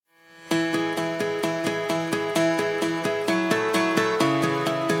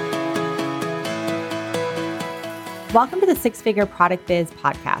Welcome to the Six Figure Product Biz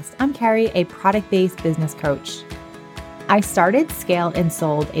podcast. I'm Carrie, a product-based business coach. I started, scaled, and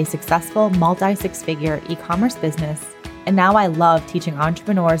sold a successful multi-six-figure e-commerce business, and now I love teaching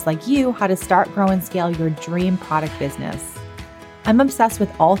entrepreneurs like you how to start, grow, and scale your dream product business. I'm obsessed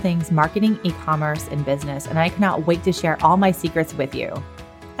with all things marketing, e-commerce, and business, and I cannot wait to share all my secrets with you.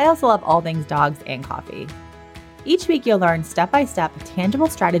 I also love all things dogs and coffee. Each week, you'll learn step-by-step tangible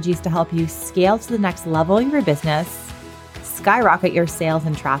strategies to help you scale to the next level of your business, skyrocket your sales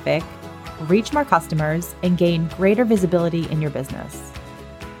and traffic, reach more customers, and gain greater visibility in your business.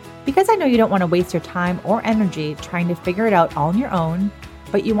 Because I know you don't want to waste your time or energy trying to figure it out all on your own,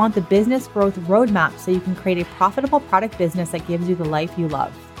 but you want the business growth roadmap so you can create a profitable product business that gives you the life you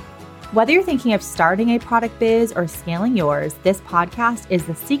love. Whether you're thinking of starting a product biz or scaling yours, this podcast is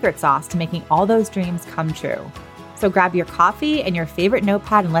the secret sauce to making all those dreams come true. So grab your coffee and your favorite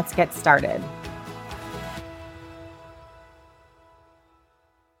notepad and let's get started.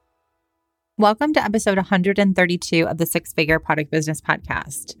 Welcome to episode 132 of the Six Figure Product Business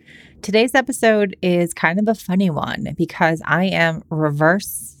Podcast. Today's episode is kind of a funny one because I am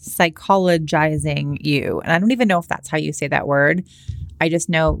reverse psychologizing you. And I don't even know if that's how you say that word. I just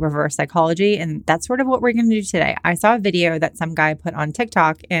know reverse psychology, and that's sort of what we're going to do today. I saw a video that some guy put on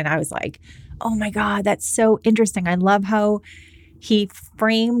TikTok, and I was like, oh my God, that's so interesting. I love how he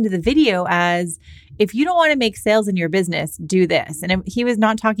framed the video as, if you don't want to make sales in your business, do this. And he was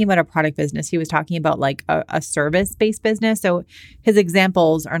not talking about a product business. He was talking about like a service-based business. So his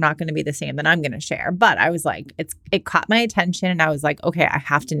examples are not going to be the same that I'm going to share. But I was like, it caught my attention, and I was like, okay, I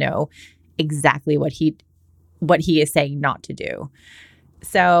have to know exactly what he is saying not to do.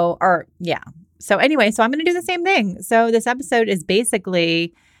 So anyway, so I'm going to do the same thing. So this episode is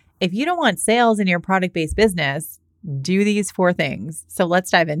basically, if you don't want sales in your product-based business, do these 4 things. So let's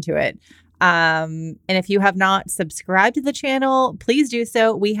dive into it. And if you have not subscribed to the channel, please do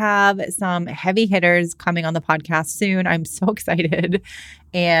so. We have some heavy hitters coming on the podcast soon. I'm so excited.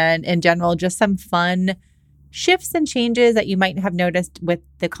 And in general, just some fun shifts and changes that you might have noticed with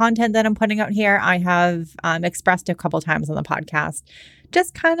the content that I'm putting out here. I have expressed a couple times on the podcast.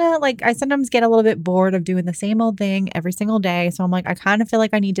 Just kind of like, I sometimes get a little bit bored of doing the same old thing every single day. So I'm like, I kind of feel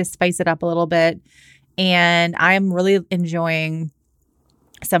like I need to spice it up a little bit. And I'm really enjoying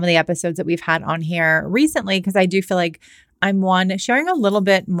some of the episodes that we've had on here recently, because I do feel like I'm sharing a little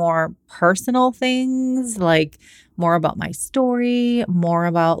bit more personal things, like more about my story, more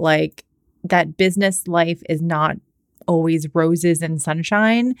about like that business life is not always roses and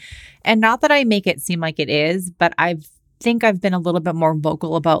sunshine. And not that I make it seem like it is, but I've been a little bit more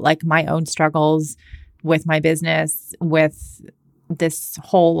vocal about like my own struggles with my business, with this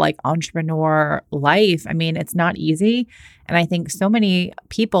whole like entrepreneur life. I mean, it's not easy. And I think so many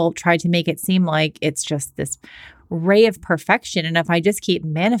people try to make it seem like it's just this ray of perfection. And if I just keep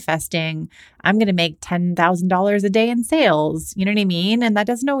manifesting, I'm going to make $10,000 a day in sales. You know what I mean? And that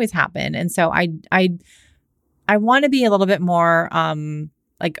doesn't always happen. And so I want to be a little bit more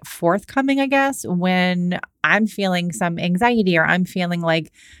like forthcoming, I guess, when I'm feeling some anxiety or I'm feeling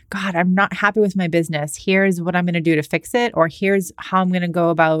like, God, I'm not happy with my business. Here's what I'm going to do to fix it, or here's how I'm going to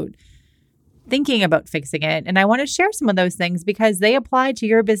go about thinking about fixing it. And I want to share some of those things because they apply to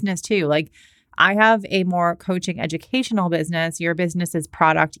your business too. Like, I have a more coaching educational business. Your business is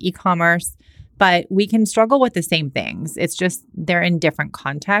product e-commerce, but we can struggle with the same things. It's just they're in different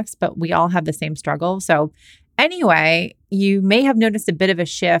contexts, but we all have the same struggle. So anyway, you may have noticed a bit of a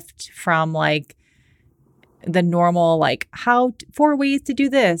shift from like the normal, like 4 ways to do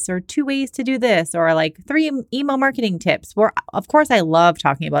this or 2 ways to do this, or like 3 email marketing tips, where of course I love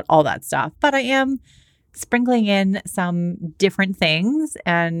talking about all that stuff, but I am sprinkling in some different things.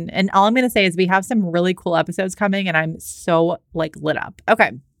 And all I'm going to say is we have some really cool episodes coming, and I'm so like lit up.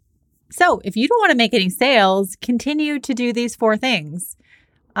 Okay. So if you don't want to make any sales, continue to do these 4 things.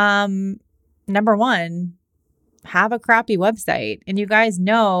 Number 1, have a crappy website. And you guys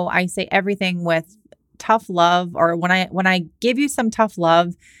know I say everything with tough love, or when I give you some tough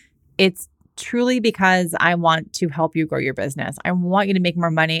love, it's truly because I want to help you grow your business. I want you to make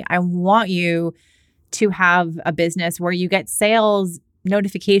more money. I want you to have a business where you get sales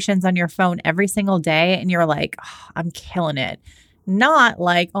notifications on your phone every single day and you're like, oh, I'm killing it. Not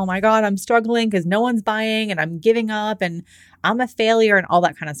like, oh my God, I'm struggling because no one's buying and I'm giving up and I'm a failure and all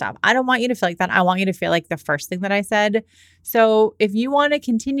that kind of stuff. I don't want you to feel like that. I want you to feel like the first thing that I said. So if you want to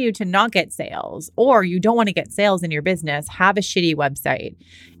continue to not get sales, or you don't want to get sales in your business, have a shitty website.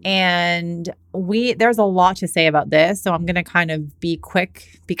 And there's a lot to say about this. So I'm going to kind of be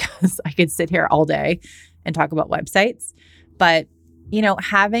quick because I could sit here all day and talk about websites. But,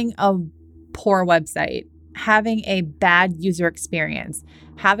 having a poor website having a bad user experience,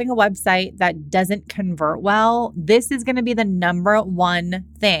 having a website that doesn't convert well, this is going to be the number one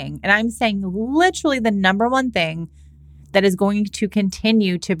thing. And I'm saying literally the number one thing that is going to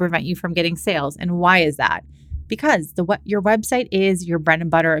continue to prevent you from getting sales. And why is that? Because your website is your bread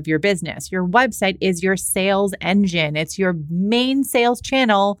and butter of your business. Your website is your sales engine. It's your main sales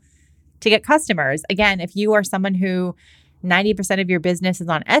channel to get customers. Again, if you are someone who 90% of your business is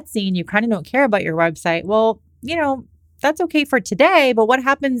on Etsy and you kind of don't care about your website, well, that's okay for today. But what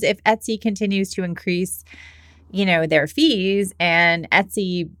happens if Etsy continues to increase, their fees and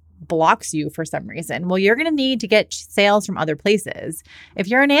Etsy blocks you for some reason? Well, you're going to need to get sales from other places. If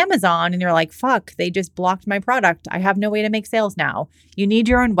you're on Amazon and you're like, fuck, they just blocked my product, I have no way to make sales now. You need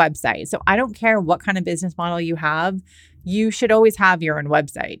your own website. So I don't care what kind of business model you have. You should always have your own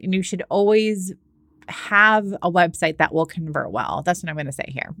website, and you should always have a website that will convert well. That's what I'm going to say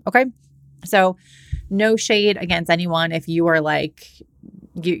here. Okay. So no shade against anyone. If you are like,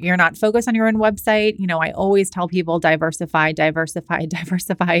 you're not focused on your own website. I always tell people diversify.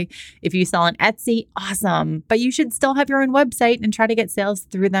 If you sell on Etsy, awesome. But you should still have your own website and try to get sales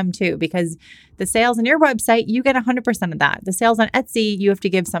through them too, because the sales on your website, you get 100% of that. The sales on Etsy, you have to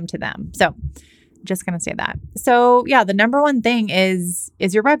give some to them. So just going to say that. So yeah, the number one thing is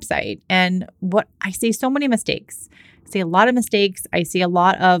your website. And what I see so many mistakes. I see a lot of mistakes. I see a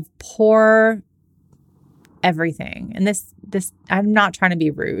lot of poor everything. And this, I'm not trying to be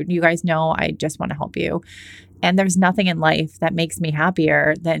rude. You guys know I just want to help you. And there's nothing in life that makes me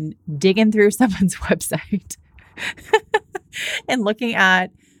happier than digging through someone's website and looking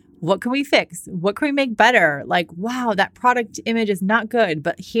at, what can we fix? What can we make better? Like, wow, that product image is not good,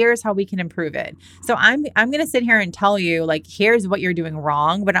 but here's how we can improve it. So I'm going to sit here and tell you, like, here's what you're doing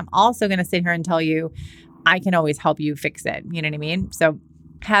wrong, but I'm also going to sit here and tell you, I can always help you fix it. You know what I mean? So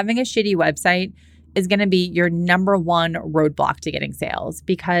having a shitty website is going to be your number one roadblock to getting sales,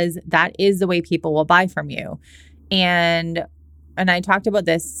 because that is the way people will buy from you. And I talked about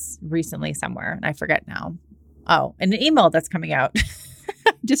this recently somewhere, and I forget now. Oh, in an email that's coming out.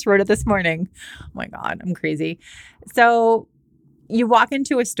 Just wrote it this morning. Oh my God, I'm crazy. So you walk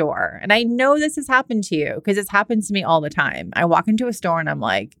into a store, and I know this has happened to you because it's happened to me all the time. I walk into a store and I'm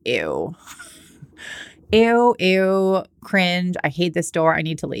like, ew, cringe. I hate this store. I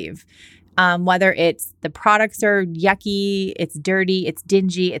need to leave. Whether it's the products are yucky, it's dirty, it's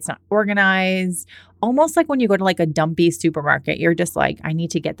dingy, it's not organized. Almost like when you go to like a dumpy supermarket, you're just like, I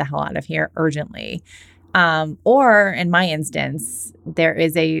need to get the hell out of here urgently. Or in my instance, there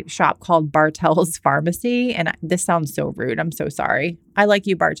is a shop called Bartell's Pharmacy. And this sounds so rude. I'm so sorry. I like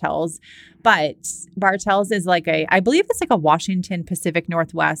you, Bartell's. But Bartell's is like I believe it's like a Washington Pacific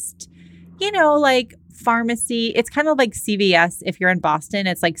Northwest, like pharmacy. It's kind of like CVS. If you're in Boston,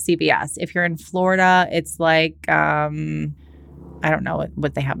 it's like CVS. If you're in Florida, it's like, I don't know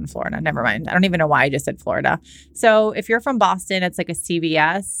what they have in Florida. Never mind. I don't even know why I just said Florida. So if you're from Boston, it's like a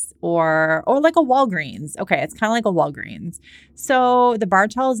CVS or like a Walgreens. Okay, it's kind of like a Walgreens. So the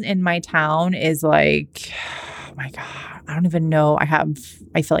Bartell's in my town is like, oh my God, I don't even know.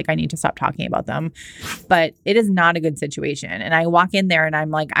 I feel like I need to stop talking about them, but it is not a good situation. And I walk in there and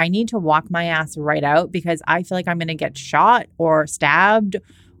I'm like, I need to walk my ass right out because I feel like I'm going to get shot or stabbed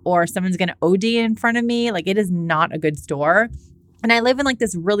or someone's going to OD in front of me. Like, it is not a good store. And I live in like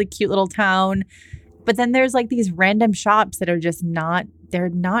this really cute little town, but then there's like these random shops that are just they're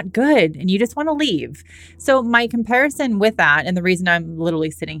not good and you just want to leave. So my comparison with that, and the reason I'm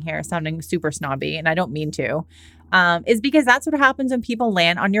literally sitting here sounding super snobby, and I don't mean to, is because that's what happens when people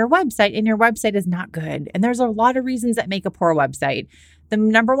land on your website and your website is not good. And there's a lot of reasons that make a poor website. The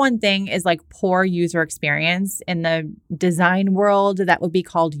number one thing is like poor user experience. In the design world, that would be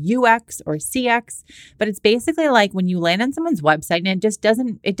called UX or CX. But it's basically like when you land on someone's website and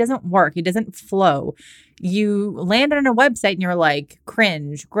it doesn't work. It doesn't flow. You land on a website and you're like,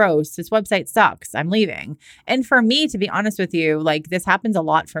 cringe, gross, this website sucks, I'm leaving. And for me, to be honest with you, like this happens a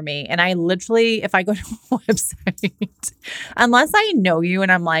lot for me. And I literally, if I go to a website, unless I know you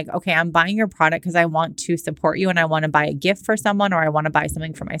and I'm like, okay, I'm buying your product because I want to support you and I want to buy a gift for someone or I want to buy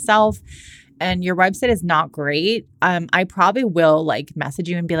something for myself, and your website is not great, I probably will like message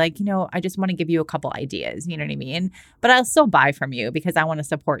you and be like, I just want to give you a couple ideas, you know what I mean? But I'll still buy from you because I want to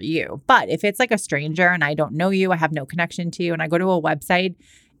support you. But if it's like a stranger and I don't know you, I have no connection to you, and I go to a website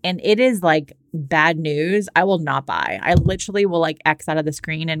and it is like bad news, I will not buy. I literally will like X out of the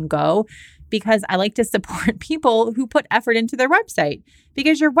screen and go, because I like to support people who put effort into their website,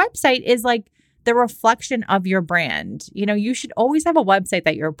 because your website is like the reflection of your brand. You should always have a website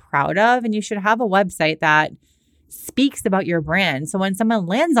that you're proud of, and you should have a website that speaks about your brand. So when someone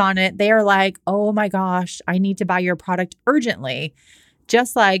lands on it, they are like, oh my gosh, I need to buy your product urgently.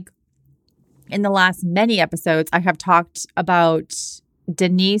 Just like in the last many episodes, I have talked about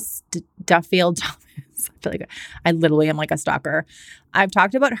Denise Duffield Thomas. I feel like I literally am like a stalker. I've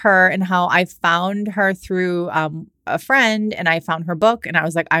talked about her and how I found her through a friend, and I found her book and I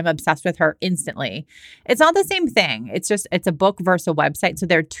was like, I'm obsessed with her instantly. It's not the same thing. It's a book versus a website. So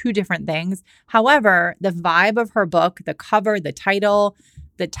they're two different things. However, the vibe of her book, the cover, the title,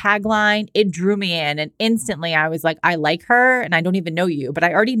 the tagline, it drew me in. And instantly I was like, I like her and I don't even know you, but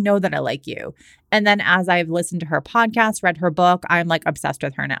I already know that I like you. And then as I've listened to her podcast, read her book, I'm like obsessed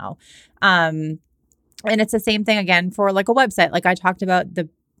with her now. And it's the same thing again for like a website. Like I talked about the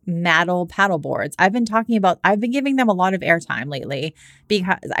Maddle paddle boards. I've been giving them a lot of airtime lately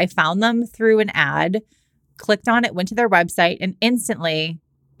because I found them through an ad, clicked on it, went to their website, and instantly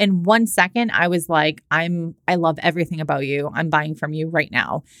in 1 second, I was like, I love everything about you. I'm buying from you right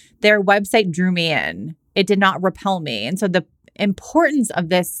now. Their website drew me in. It did not repel me. And so the importance of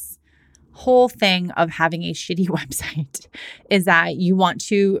this whole thing of having a shitty website is that you want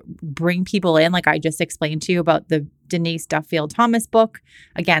to bring people in, like I just explained to you about the Denise Duffield Thomas book.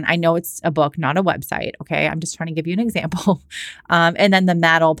 Again, I know it's a book, not a website. Okay. I'm just trying to give you an example. And then the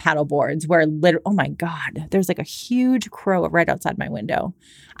Maddle paddle boards where oh my God, there's like a huge crow right outside my window.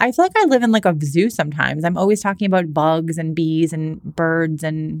 I feel like I live in like a zoo sometimes. I'm always talking about bugs and bees and birds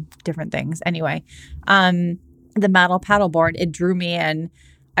and different things. Anyway, the Maddle paddle board, it drew me in.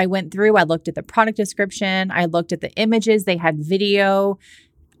 I went through, I looked at the product description, I looked at the images, they had video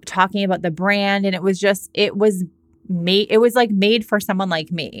talking about the brand, and it was made for someone like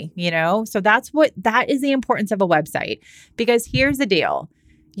me, you know? So that is the importance of a website, because here's the deal.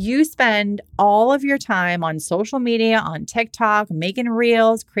 You spend all of your time on social media, on TikTok, making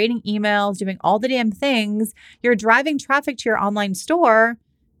reels, creating emails, doing all the damn things. You're driving traffic to your online store,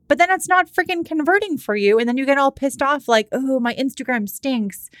 but then it's not freaking converting for you. And then you get all pissed off like, oh, my Instagram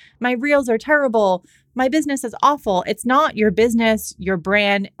stinks. My reels are terrible. My business is awful. It's not your business, your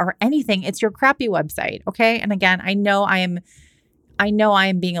brand, or anything. It's your crappy website. Okay. And again, I know I am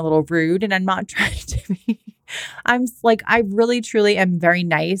being a little rude, and I'm not trying to be. I really, truly am very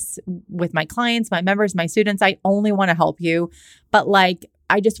nice with my clients, my members, my students. I only want to help you. But like,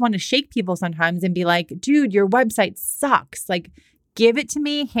 I just want to shake people sometimes and be like, dude, your website sucks. Like, give it to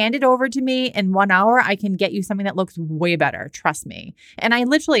me, hand it over to me. In 1 hour, I can get you something that looks way better. Trust me. And I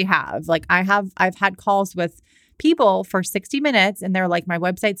literally have. I've had calls with people for 60 minutes and they're like, my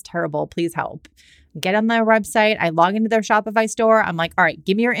website's terrible. Please help. Get on their website. I log into their Shopify store. I'm like, all right,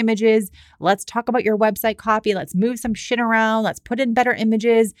 give me your images. Let's talk about your website copy. Let's move some shit around. Let's put in better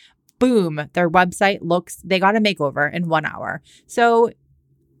images. Boom. Their website they got a makeover in 1 hour. So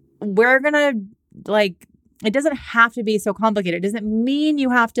we're going to it doesn't have to be so complicated. It doesn't mean you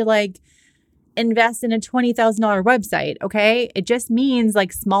have to invest in a $20,000 website. Okay. It just means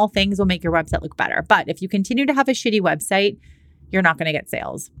small things will make your website look better. But if you continue to have a shitty website, you're not going to get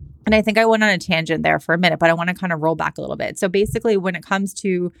sales. And I think I went on a tangent there for a minute, but I want to kind of roll back a little bit. So basically when it comes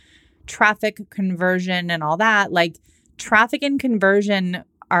to traffic conversion and all that, traffic and conversion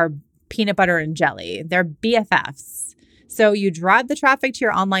are peanut butter and jelly. They're BFFs. So you drive the traffic to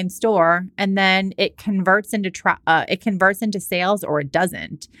your online store and then it converts into sales, or it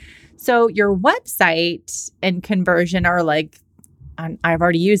doesn't. So your website and conversion are I've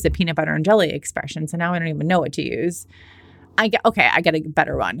already used the peanut butter and jelly expression, so now I don't even know what to use. I get a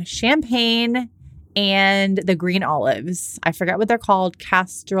better one. Champagne and the green olives. I forget what they're called.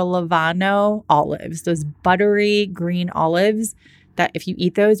 Castrolavano olives. Those buttery green olives that if you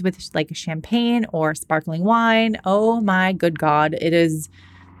eat those with champagne or sparkling wine, oh my good God, it is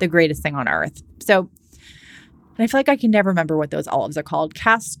the greatest thing on earth. So I feel like I can never remember what those olives are called.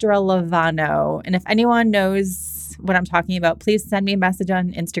 Castrolavano. And if anyone knows what I'm talking about, please send me a message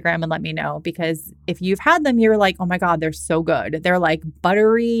on Instagram and let me know, because if you've had them, you're like, oh my God, they're so good. They're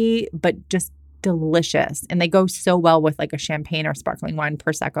buttery, but just delicious. And they go so well with a champagne or sparkling wine,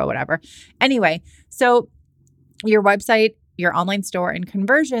 Prosecco, whatever. Anyway, so your website, your online store, and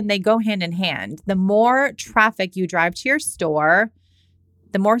conversion, they go hand in hand. The more traffic you drive to your store,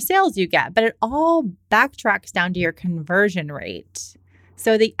 the more sales you get. But it all backtracks down to your conversion rate.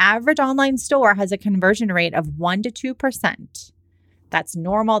 So the average online store has a conversion rate of 1% to 2%. That's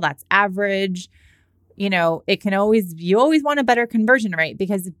normal. That's average. You always want a better conversion rate,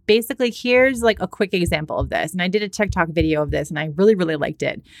 because basically here's a quick example of this. And I did a TikTok video of this and I really, really liked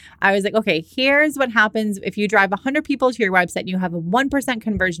it. I was like, okay, here's what happens if you drive 100 people to your website and you have a 1%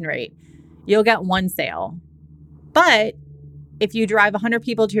 conversion rate, you'll get one sale. But if you drive 100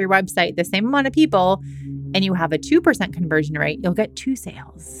 people to your website, the same amount of people, and you have a 2% conversion rate, you'll get 2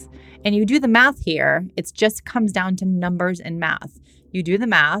 sales. And you do the math here, it just comes down to numbers and math. You do the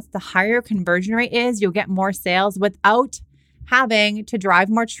math, the higher your conversion rate is, you'll get more sales without having to drive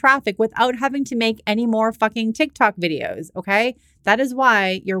more traffic, without having to make any more fucking TikTok videos, okay? That is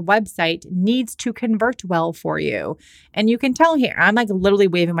why your website needs to convert well for you. And you can tell here, I'm like literally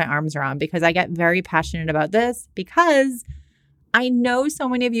waving my arms around because I get very passionate about this because I know so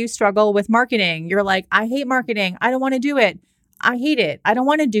many of you struggle with marketing. You're like, I hate marketing. I don't want to do it. I hate it. I don't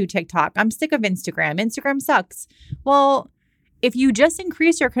want to do TikTok. I'm sick of Instagram. Instagram sucks. Well, if you just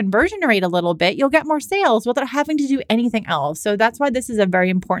increase your conversion rate a little bit, you'll get more sales without having to do anything else. So that's why this is a very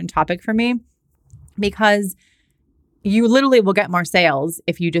important topic for me, because you literally will get more sales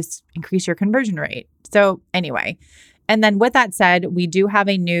if you just increase your conversion rate. So anyway, and then with that said, we do have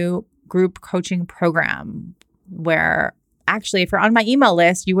a new group coaching program where actually, if you're on my email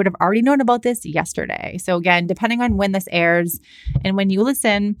list, you would have already known about this yesterday. So again, depending on when this airs and when you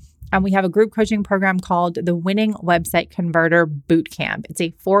listen, we have a group coaching program called the Winning Website Converter Bootcamp. It's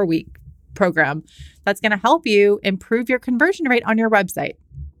a 4-week program that's going to help you improve your conversion rate on your website.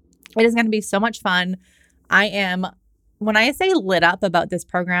 It is going to be so much fun. When I say lit up about this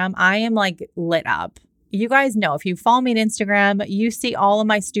program, I am like lit up. You guys know, if you follow me on Instagram, you see all of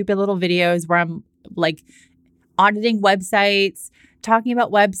my stupid little videos where I'm like auditing websites, talking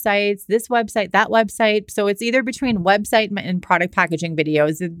about websites, this website, that website. So it's either between website and product packaging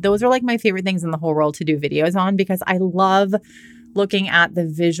videos. Those are like my favorite things in the whole world to do videos on because I love looking at the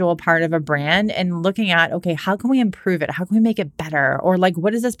visual part of a brand and looking at, okay, how can we improve it? How can we make it better? Or like,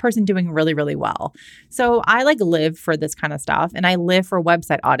 what is this person doing really, really well? So I like live for this kind of stuff and I live for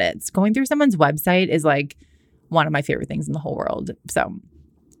website audits. Going through someone's website is like one of my favorite things in the whole world. So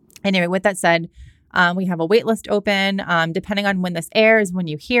anyway, with that said, we have a wait list open, depending on when this airs, when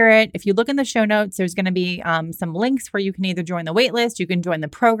you hear it. If you look in the show notes, there's going to be some links where you can either join the wait list, you can join the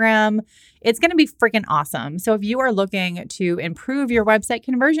program. It's going to be freaking awesome. So if you are looking to improve your website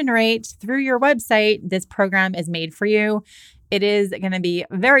conversion rate through your website, this program is made for you. It is going to be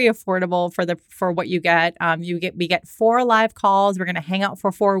very affordable for what you get. We get 4 live calls. We're going to hang out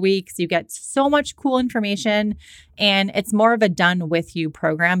for 4 weeks. You get so much cool information, and it's more of a done with you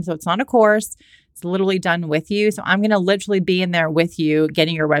program. So it's not a course. It's literally done with you. So I'm going to literally be in there with you,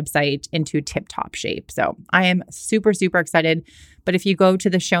 getting your website into tip-top shape. So I am super, super excited. But if you go to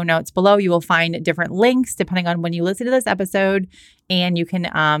the show notes below, you will find different links depending on when you listen to this episode. And you can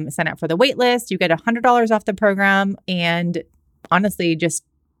sign up for the wait list. You get $100 off the program. And honestly, just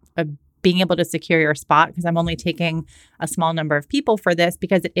being able to secure your spot, because I'm only taking a small number of people for this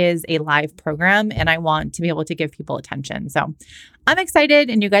because it is a live program and I want to be able to give people attention. So I'm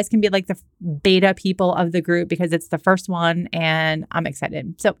excited, and you guys can be like the beta people of the group because it's the first one and I'm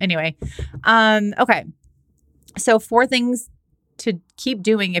excited. So anyway, okay. So 4 things to keep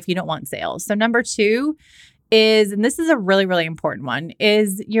doing if you don't want sales. So number 2 is, and this is a really, really important one,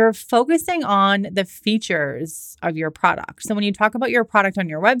 is you're focusing on the features of your product. So when you talk about your product on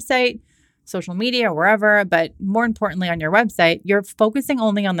your website, social media, or wherever, but more importantly on your website, you're focusing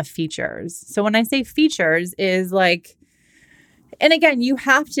only on the features. So when I say features is like, and again, you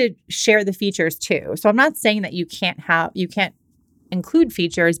have to share the features too. So I'm not saying that you can't include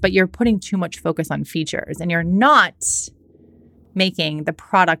features, but you're putting too much focus on features and you're not making the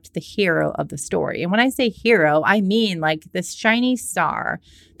product the hero of the story. And when I say hero, I mean like this shiny star.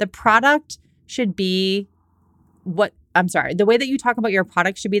 The product should be the way that you talk about your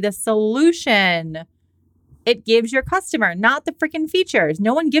product should be the solution it gives your customer, not the freaking features.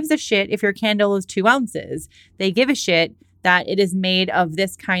 No one gives a shit if your candle is 2 ounces. They give a shit that it is made of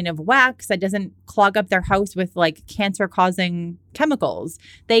this kind of wax that doesn't clog up their house with like cancer-causing chemicals.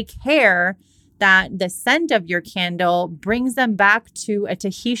 They care that the scent of your candle brings them back to a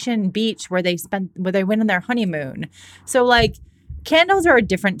Tahitian beach where they went on their honeymoon. So like candles are a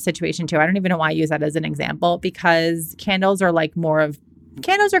different situation too. I don't even know why I use that as an example, because candles are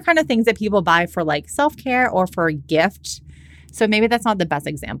kind of things that people buy for like self-care or for a gift. So maybe that's not the best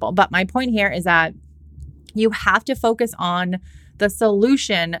example. But my point here is that you have to focus on the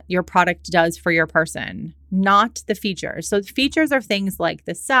solution your product does for your person, not the features. So the features are things like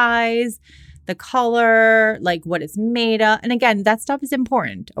the size, the color, like what it's made of. And again, that stuff is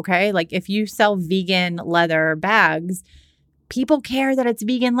important, okay? Like if you sell vegan leather bags, people care that it's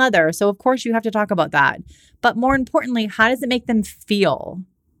vegan leather. So of course you have to talk about that. But more importantly, how does it make them feel?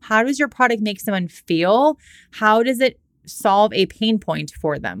 How does your product make someone feel? How does it solve a pain point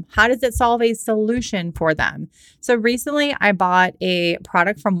for them? How does it solve a solution for them? So recently I bought a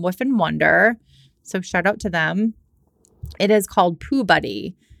product from Whiff and Wonder. So shout out to them. It is called Poo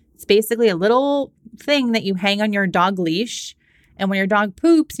Buddy. It's basically a little thing that you hang on your dog leash. And when your dog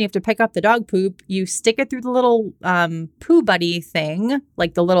poops, you have to pick up the dog poop. You stick it through the little poo buddy thing,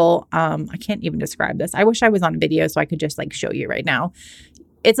 like the little, I can't even describe this. I wish I was on video so I could just like show you right now.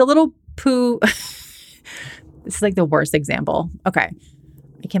 It's a little poo. This is like the worst example. Okay.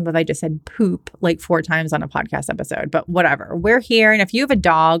 I can't believe I just said poop like 4 times on a podcast episode, but whatever. We're here. And if you have a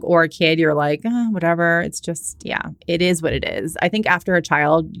dog or a kid, you're like, whatever. It's just, yeah, it is what it is. I think after a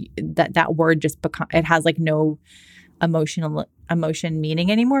child, that word just it has like no emotion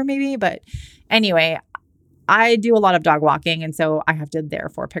meaning anymore, maybe. But anyway, I do a lot of dog walking. And so I have to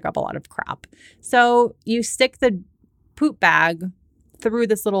therefore pick up a lot of crap. So you stick the poop bag through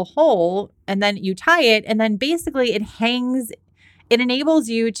this little hole and then you tie it. And then basically it hangs. It enables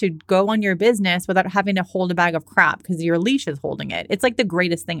you to go on your business without having to hold a bag of crap because your leash is holding it. It's like the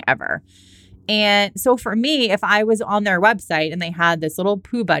greatest thing ever. And so for me, if I was on their website and they had this little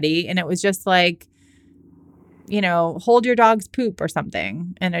poo buddy and it was just like, hold your dog's poop or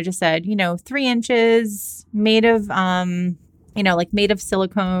something. And I just said, 3 inches made of, made of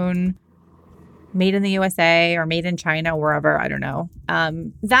silicone, made in the USA or made in China, wherever, I don't know.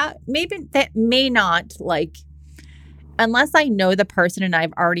 That may not like, unless I know the person and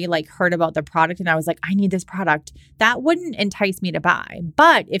I've already like heard about the product and I was like, I need this product, that wouldn't entice me to buy.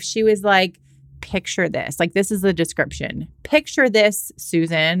 But if she was like, picture this, like this is the description. Picture this,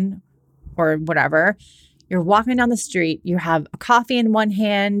 Susan, or whatever. You're walking down the street, you have a coffee in one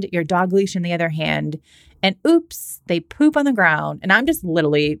hand, your dog leash in the other hand, and oops, they poop on the ground. And I'm just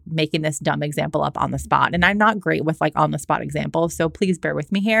literally making this dumb example up on the spot. And I'm not great with like on the spot examples. So please bear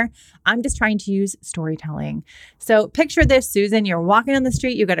with me here. I'm just trying to use storytelling. So picture this, Susan, you're walking on the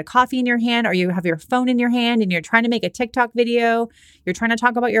street, you got a coffee in your hand or you have your phone in your hand and you're trying to make a TikTok video. You're trying to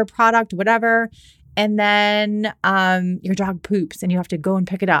talk about your product, whatever. And then your dog poops and you have to go and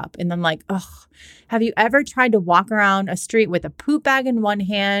pick it up. And then like, have you ever tried to walk around a street with a poop bag in one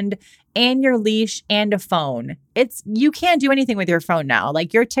hand and your leash and a phone? You can't do anything with your phone now.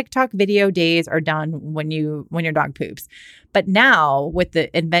 Like your TikTok video days are done when your dog poops. But now with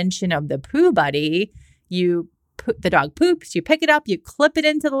the invention of the poo buddy, the dog poops, you pick it up, you clip it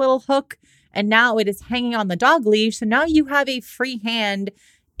into the little hook, and now it is hanging on the dog leash. So now you have a free hand.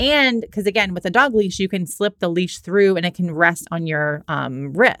 And because again, with a dog leash, you can slip the leash through and it can rest on your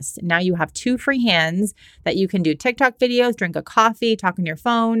wrist. Now you have 2 free hands that you can do TikTok videos, drink a coffee, talk on your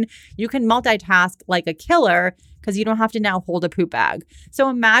phone. You can multitask like a killer because you don't have to now hold a poop bag. So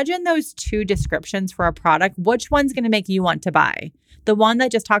imagine those 2 descriptions for a product. Which one's going to make you want to buy? The one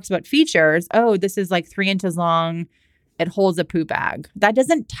that just talks about features. Oh, this is like 3 inches long. It holds a poop bag. That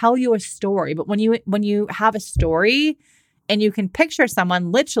doesn't tell you a story. But when you have a story, and you can picture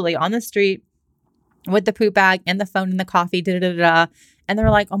someone literally on the street with the poop bag and the phone and the coffee, and they're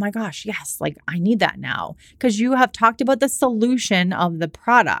like, oh my gosh, yes, like I need that now. Because you have talked about the solution of the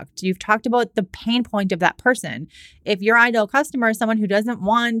product. You've talked about the pain point of that person. If your ideal customer is someone who doesn't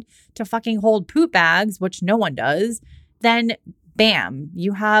want to fucking hold poop bags, which no one does, then bam,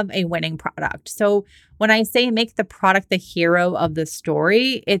 you have a winning product. So when I say make the product the hero of the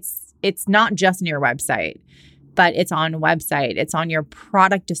story, it's not just in your website. But it's on website. It's on your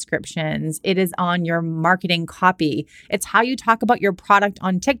product descriptions. It is on your marketing copy. It's how you talk about your product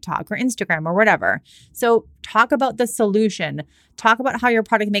on TikTok or Instagram or whatever. So talk about the solution. Talk about how your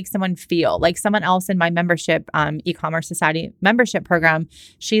product makes someone feel. Like someone else in my membership, e-commerce society membership program,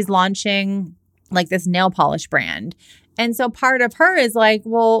 she's launching like this nail polish brand. And so part of her is like,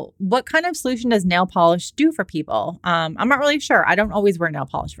 well, what kind of solution does nail polish do for people? I'm not really sure. I don't always wear nail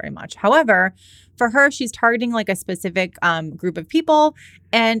polish very much. However, for her, she's targeting like a specific group of people,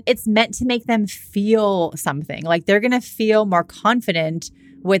 and it's meant to make them feel something. Like they're going to feel more confident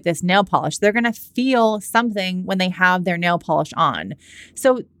with this nail polish. They're going to feel something when they have their nail polish on.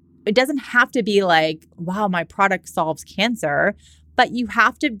 So it doesn't have to be like, wow, my product solves cancer, but you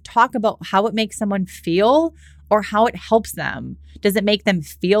have to talk about how it makes someone feel or how it helps them. Does it make them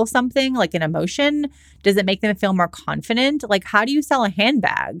feel something like an emotion? Does it make them feel more confident? Like, how do you sell a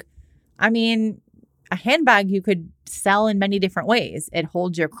handbag? I mean, a handbag you could sell in many different ways. It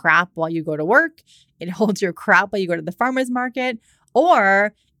holds your crap while you go to work. It holds your crap while you go to the farmer's market.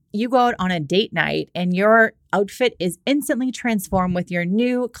 Or you go out on a date night and your outfit is instantly transformed with your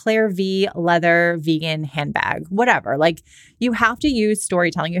new Claire V leather vegan handbag, whatever. Like you have to use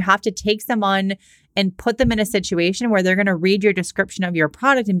storytelling. You have to take someone and put them in a situation where they're going to read your description of your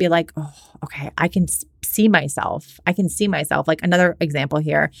product and be like, oh, okay, I can see myself. I can see myself. Like another example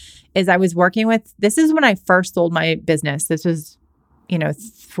here is I was working with, this is when I first sold my business. This was,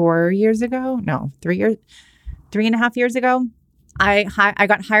 4 years ago. No, 3 and a half years ago. I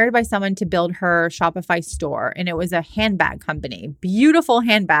got hired by someone to build her Shopify store, and it was a handbag company. Beautiful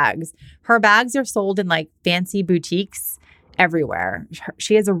handbags. Her bags are sold in like fancy boutiques everywhere.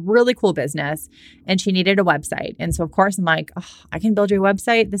 She has a really cool business, and she needed a website. And so of course I'm like, oh, I can build your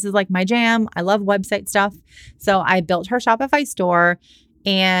website. This is like my jam. I love website stuff. So I built her Shopify store.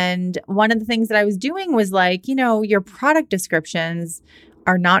 And one of the things that I was doing was like, your product descriptions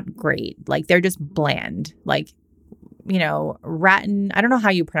are not great. Like they're just bland. Like, rattan, I don't know how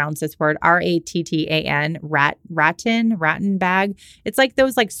you pronounce this word, rattan, rattan bag. It's like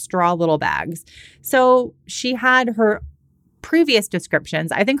those like straw little bags. So she had her previous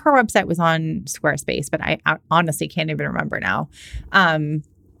descriptions. I think her website was on Squarespace, but I honestly can't even remember now.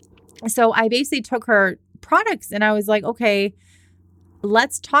 So I basically took her products and I was like, okay,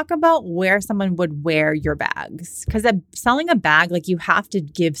 let's talk about where someone would wear your bags. Because selling a bag, like you have to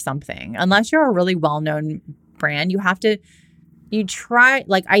give something. Unless you're a really well-known brand,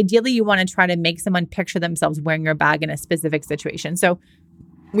 ideally you want to try to make someone picture themselves wearing your bag in a specific situation. So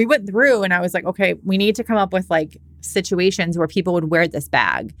we went through and I was like, okay, we need to come up with like situations where people would wear this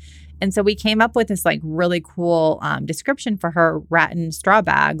bag. And so we came up with this like really cool description for her rattan straw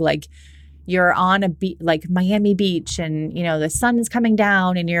bag. Like you're on like Miami Beach and, the sun is coming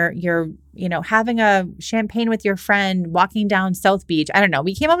down and you're having a champagne with your friend walking down South Beach. I don't know.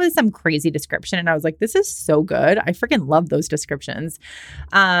 We came up with some crazy description and I was like, this is so good. I freaking love those descriptions.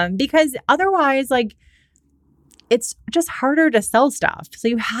 Because otherwise, like, it's just harder to sell stuff. So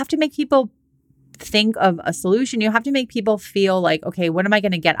you have to make people think of a solution. You have to make people feel like, okay, what am I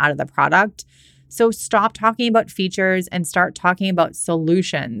going to get out of the product? So stop talking about features and start talking about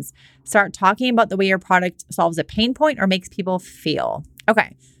solutions. Start talking about the way your product solves a pain point or makes people feel.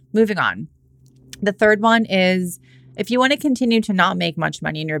 Okay, moving on. The third one is if you want to continue to not make much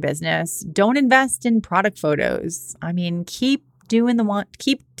money in your business, don't invest in product photos. I mean, keep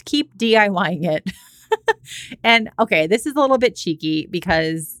DIYing it. And okay, this is a little bit cheeky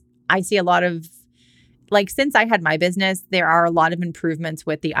because I see a lot of since I had my business, there are a lot of improvements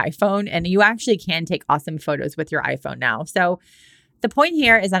with the iPhone and you actually can take awesome photos with your iPhone now. So the point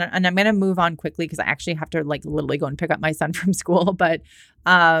here is, and I'm going to move on quickly because I actually have to literally go and pick up my son from school, but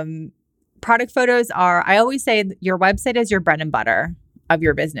product photos I always say your website is your bread and butter of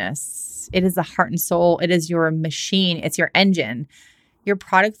your business. It is the heart and soul. It is your machine. It's your engine. Your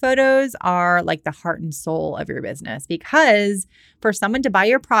product photos are like the heart and soul of your business because for someone to buy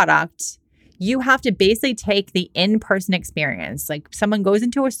your product, you have to basically take the in-person experience. Like someone goes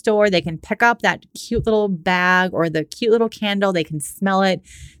into a store, they can pick up that cute little bag or the cute little candle. They can smell it.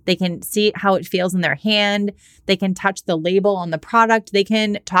 They can see how it feels in their hand. They can touch the label on the product. They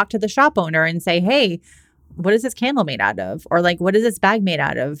can talk to the shop owner and say, hey, what is this candle made out of? Or like, what is this bag made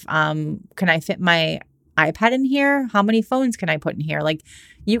out of? Can I fit my iPad in here? How many phones can I put in here? Like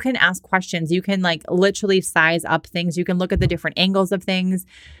you can ask questions. You can like literally size up things. You can look at the different angles of things.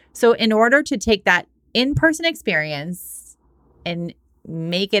 So in order to take that in-person experience and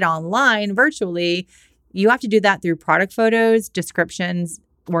make it online virtually, you have to do that through product photos, descriptions,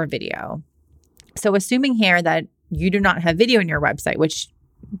 or video. So assuming here that you do not have video in your website, which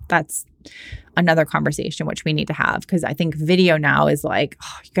that's another conversation which we need to have because I think video now is like,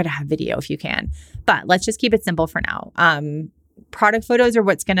 oh, you got to have video if you can. But let's just keep it simple for now. Product photos are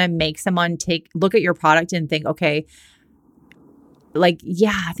what's going to make someone look at your product and think, okay, like,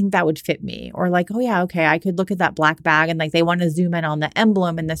 yeah, I think that would fit me. Or like, oh yeah, okay, I could look at that black bag and like they want to zoom in on the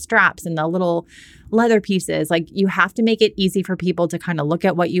emblem and the straps and the little leather pieces. Like you have to make it easy for people to kind of look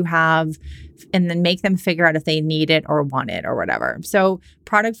at what you have and then make them figure out if they need it or want it or whatever. So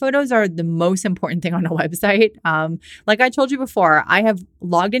product photos are the most important thing on a website. Like I told you before, I have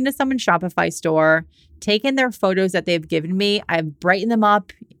logged into someone's Shopify store, taken their photos that they've given me. I've brightened them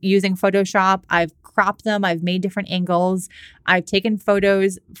up using Photoshop. I've cropped them. I've made different angles. I've taken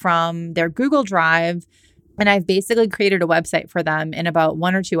photos from their Google Drive and I've basically created a website for them in about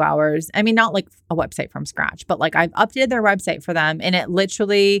 1 or 2 hours. I mean, not like a website from scratch, but like I've updated their website for them and it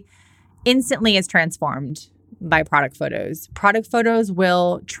literally instantly is transformed by product photos. Product photos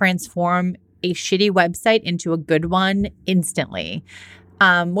will transform a shitty website into a good one instantly.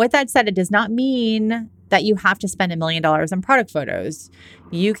 With that said, it does not mean that you have to spend $1 million on product photos.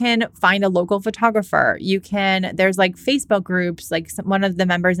 You can find a local photographer. There's like Facebook groups, like one of the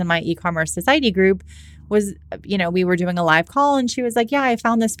members in my e-commerce society group was, we were doing a live call and she was like, yeah, I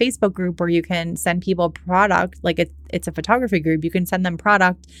found this Facebook group where you can send people product. Like it's a photography group. You can send them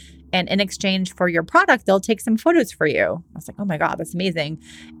product and in exchange for your product, they'll take some photos for you. I was like, oh my God, that's amazing.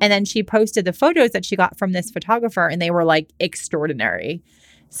 And then she posted the photos that she got from this photographer and they were like extraordinary.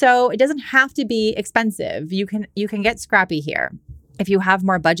 So it doesn't have to be expensive. You can get scrappy here. If you have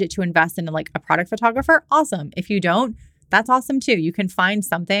more budget to invest in like a product photographer, awesome. If you don't, that's awesome too. You can find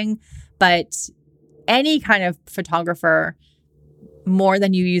something, but any kind of photographer more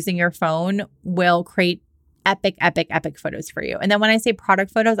than you using your phone will create epic photos for you. And then when I say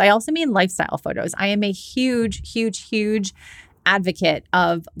product photos, I also mean lifestyle photos. I am a huge advocate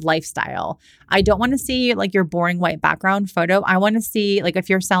of lifestyle. I don't want to see like your boring white background photo. I want to see like if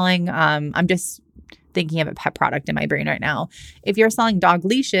you're selling, I'm just thinking of a pet product in my brain right now. If you're selling dog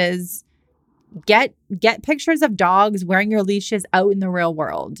leashes, get pictures of dogs wearing your leashes out in the real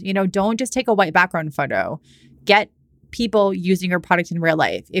world. You know, don't just take a white background photo. Get people using your product in real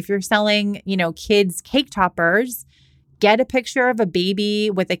life. If you're selling, you know, kids cake toppers, get a picture of a baby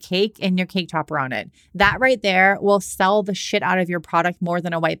with a cake and your cake topper on it. That right there will sell the shit out of your product more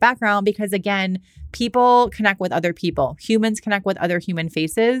than a white background because again, people connect with other people. Humans connect with other human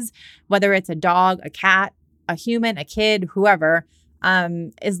faces, whether it's a dog, a cat, a human, a kid, whoever.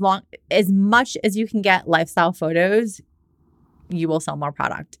 As much as you can get lifestyle photos, you will sell more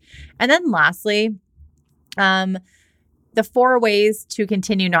product. And then lastly, the 4 ways to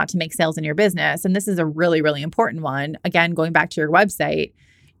continue not to make sales in your business. And this is a really important one. Again, going back to your website,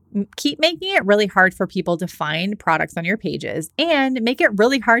 keep making it really hard for people to find products on your pages and make it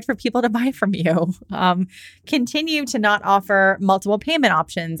really hard for people to buy from you. Continue to not offer multiple payment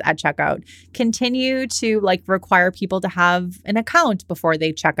options at checkout. Continue to like require people to have an account before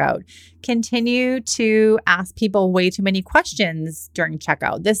they check out. Continue to ask people way too many questions during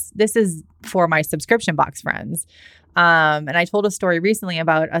checkout. This is for my subscription box friends. And I told a story recently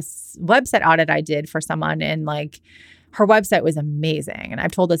about a website audit I did for someone and like her website was amazing. And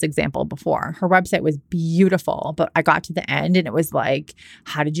I've told this example before. Her website was beautiful, but I got to the end and it was like,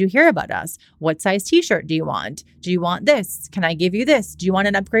 how did you hear about us? What size t-shirt do you want? Do you want this? Can I give you this? Do you want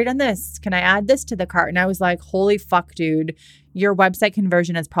an upgrade on this? Can I add this to the cart? And I was like, holy fuck, dude, your website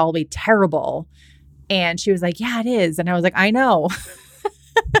conversion is probably terrible. And she was like, yeah, it is. And I was like, I know.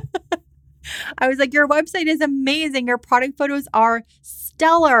 I was like, your website is amazing. Your product photos are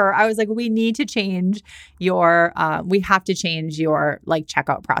stellar. I was like, we need to change we have to change your like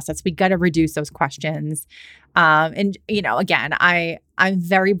checkout process. We got to reduce those questions. And you know, again, I'm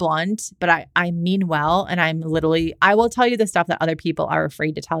very blunt, but I mean well. And I will tell you the stuff that other people are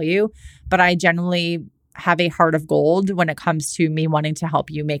afraid to tell you, but I generally have a heart of gold when it comes to me wanting to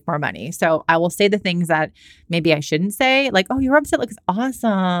help you make more money. So I will say the things that maybe I shouldn't say, like, oh, your website looks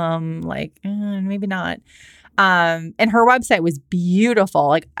awesome. Like, maybe not. And her website was beautiful.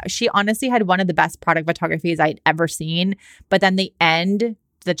 Like she honestly had one of the best product photographies I'd ever seen. But then the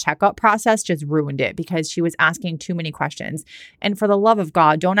checkout process just ruined it because she was asking too many questions. And for the love of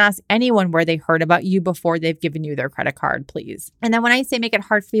God, don't ask anyone where they heard about you before they've given you their credit card, please. And then when I say make it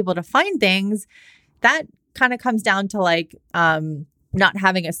hard for people to find things, that kind of comes down to like not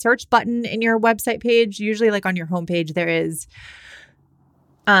having a search button in your website page. Usually like on your homepage, there is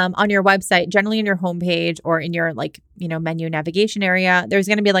on your website, generally in your homepage or in your like, you know, menu navigation area, there's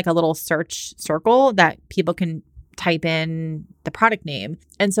going to be like a little search circle that people can type in the product name.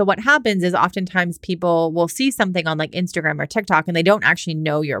 And so what happens is oftentimes people will see something on like Instagram or TikTok and they don't actually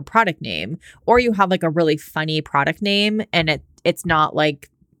know your product name, or you have like a really funny product name and it's not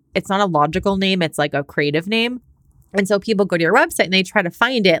a logical name. It's like a creative name. And so people go to your website and they try to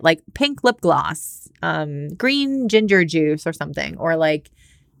find it like pink lip gloss, green ginger juice or something, or like,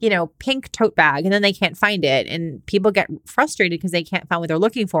 you know, pink tote bag. And then they can't find it. And people get frustrated because they can't find what they're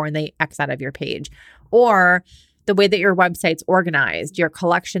looking for and they X out of your page. Or the way that your website's organized, your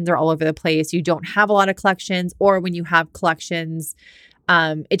collections are all over the place. You don't have a lot of collections, or when you have collections,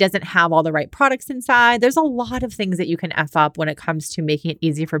 it doesn't have all the right products inside. There's a lot of things that you can F up when it comes to making it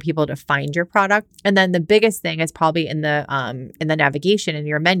easy for people to find your product. And then the biggest thing is probably in the navigation in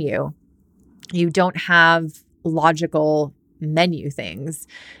your menu. You don't have logical menu things.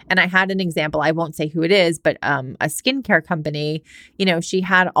 And I had an example, I won't say who it is, but a skincare company, you know, she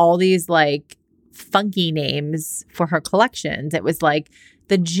had all these like funky names for her collections. It was like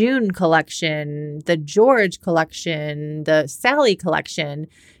the June collection, the George collection, the Sally collection,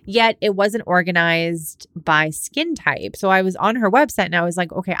 yet it wasn't organized by skin type. So I was on her website and I was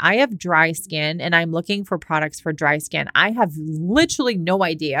like, okay, I have dry skin and I'm looking for products for dry skin. I have literally no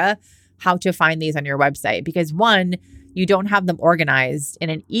idea how to find these on your website because one, you don't have them organized in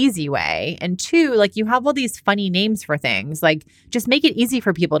an easy way. And two, like you have all these funny names for things. Like just make it easy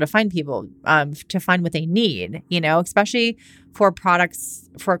for people to find to find what they need, you know, especially for products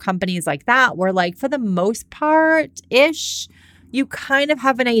for companies like that, where like for the most part ish, you kind of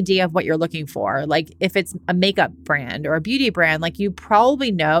have an idea of what you're looking for. Like if it's a makeup brand or a beauty brand, like you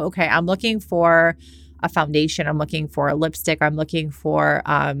probably know, okay, I'm looking for a foundation, I'm looking for a lipstick, I'm looking for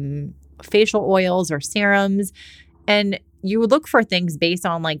facial oils or serums. And you look for things based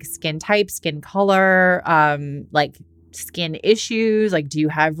on like skin type, skin color, like skin issues, like do you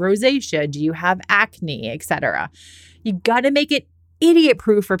have rosacea, do you have acne, etc. You got to make it idiot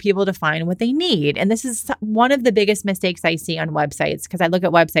proof for people to find what they need. And this is one of the biggest mistakes I see on websites, because I look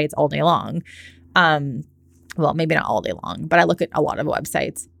at websites all day long. Well, maybe not all day long, but I look at a lot of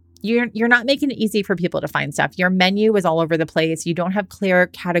websites. You're not making it easy for people to find stuff. Your menu is all over the place. You don't have clear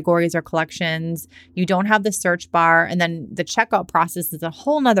categories or collections. You don't have the search bar. And then the checkout process is a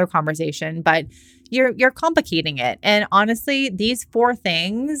whole nother conversation, but you're complicating it. And honestly, these 4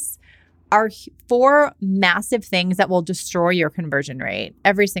 things are 4 massive things that will destroy your conversion rate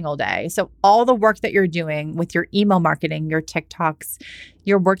every single day. So all the work that you're doing with your email marketing, your TikToks,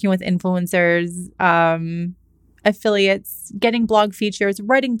 you're working with influencers, affiliates, getting blog features,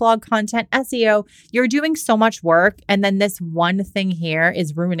 writing blog content, SEO, you're doing so much work. And then this one thing here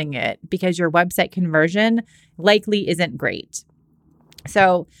is ruining it because your website conversion likely isn't great.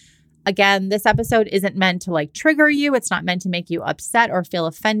 So again, this episode isn't meant to like trigger you. It's not meant to make you upset or feel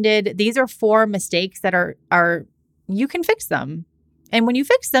offended. These are 4 mistakes that are you can fix them. And when you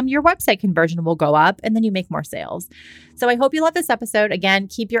fix them, your website conversion will go up and then you make more sales. So I hope you love this episode. Again,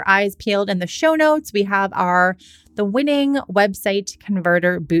 keep your eyes peeled in the show notes. We have the Winning Website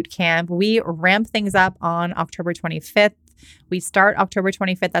Converter Bootcamp. We ramp things up on October 25th. We start October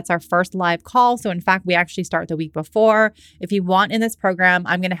 25th. That's our first live call. So in fact, we actually start the week before. If you want in this program,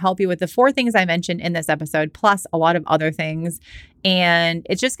 I'm going to help you with the 4 things I mentioned in this episode, plus a lot of other things. And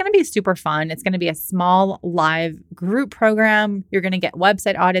it's just going to be super fun. It's going to be a small live group program. You're going to get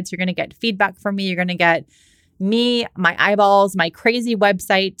website audits. You're going to get feedback from me. You're going to get me, my eyeballs, my crazy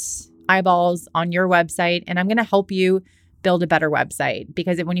website eyeballs on your website. And I'm going to help you build a better website,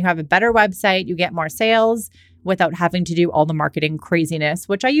 because when you have a better website, you get more sales without having to do all the marketing craziness,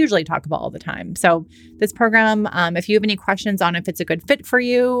 which I usually talk about all the time. So this program, if you have any questions on if it's a good fit for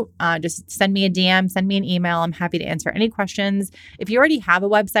you, just send me a DM, send me an email. I'm happy to answer any questions. If you already have a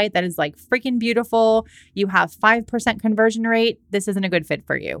website that is like freaking beautiful, you have 5% conversion rate, this isn't a good fit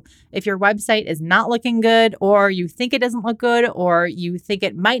for you. If your website is not looking good, or you think it doesn't look good, or you think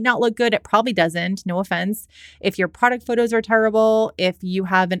it might not look good, it probably doesn't, no offense. If your product photos are terrible, if you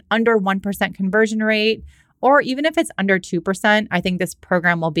have an under 1% conversion rate, or even if it's under 2%, I think this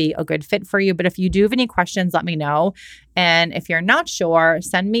program will be a good fit for you. But if you do have any questions, let me know. And if you're not sure,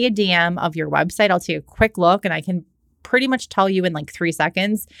 send me a DM of your website. I'll take a quick look and I can pretty much tell you in like 3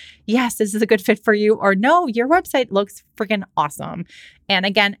 seconds, yes, this is a good fit for you, or no, your website looks freaking awesome. And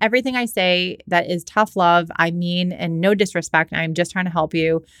again, everything I say that is tough love, I mean, and no disrespect. I'm just trying to help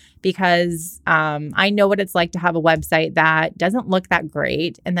you, because I know what it's like to have a website that doesn't look that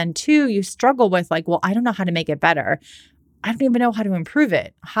great. And then 2, you struggle with like, well, I don't know how to make it better. I don't even know how to improve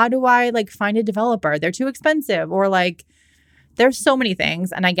it. How do I like find a developer? They're too expensive, or like there's so many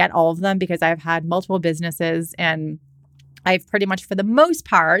things. And I get all of them because I've had multiple businesses, and I've pretty much, for the most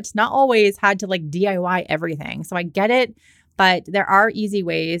part, not always, had to like DIY everything. So I get it, but there are easy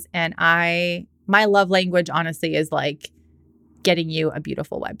ways. And my love language, honestly, is like getting you a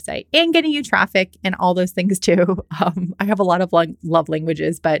beautiful website and getting you traffic and all those things too. I have a lot of love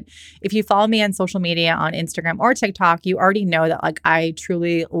languages, but if you follow me on social media, on Instagram or TikTok, you already know that like I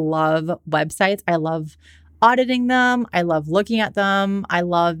truly love websites. I love auditing them. I love looking at them. I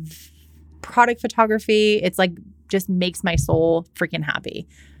love product photography. It's like just makes my soul freaking happy.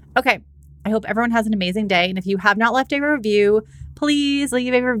 Okay. I hope everyone has an amazing day. And if you have not left a review, please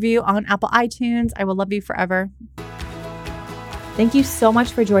leave a review on Apple iTunes. I will love you forever. Thank you so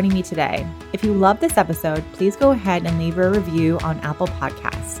much for joining me today. If you love this episode, please go ahead and leave a review on Apple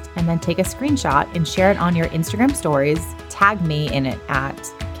Podcasts, and then take a screenshot and share it on your Instagram stories. Tag me in it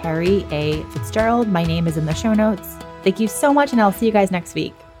at Carrie A. Fitzgerald. My name is in the show notes. Thank you so much, and I'll see you guys next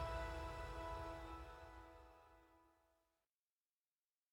week.